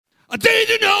Did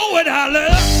you know what I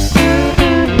love?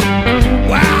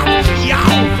 Wow, she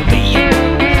all for me.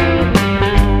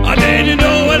 Did you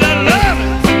know what I love?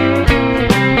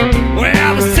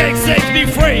 Well, the sex me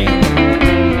free.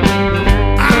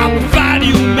 I'll provide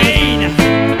you main.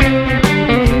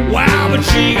 Wow, but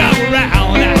she got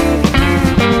around.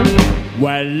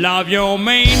 Well, love your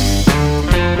mane.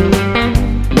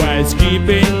 Well, it's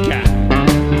keeping cat.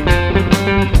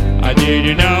 Did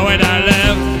you know what I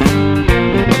love?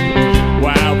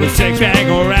 Well, the sex bag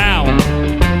around.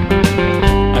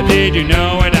 Did you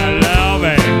know what I love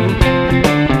it?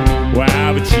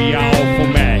 Well, but she all for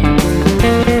me.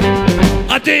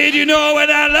 Did you know what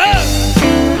I love?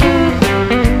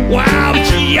 Wow, but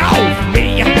she all for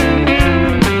me.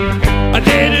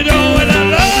 Did you know what I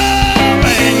love?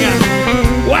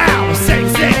 Wow, the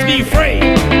sex sets me free.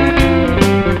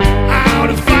 Out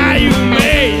of fire you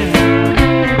made.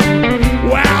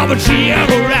 Wow, but she all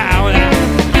around.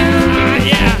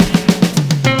 Yeah.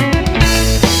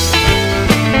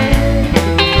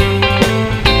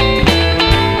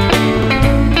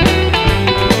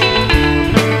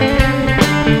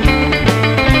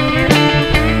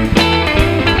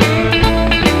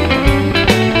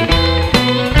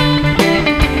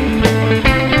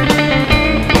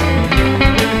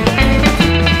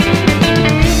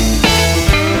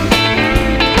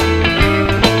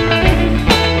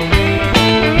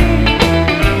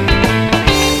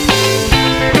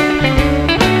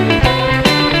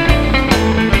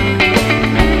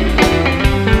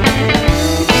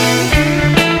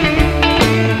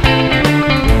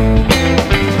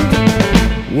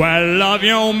 Well, love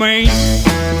your mate,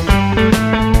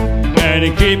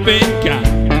 better keep it kind.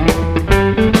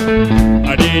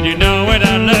 Did you know what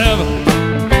I love?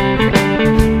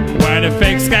 When the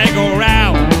fakes can't go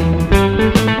round.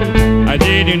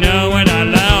 Did you know what I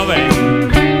love?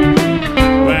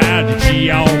 Well, did she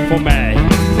all for me?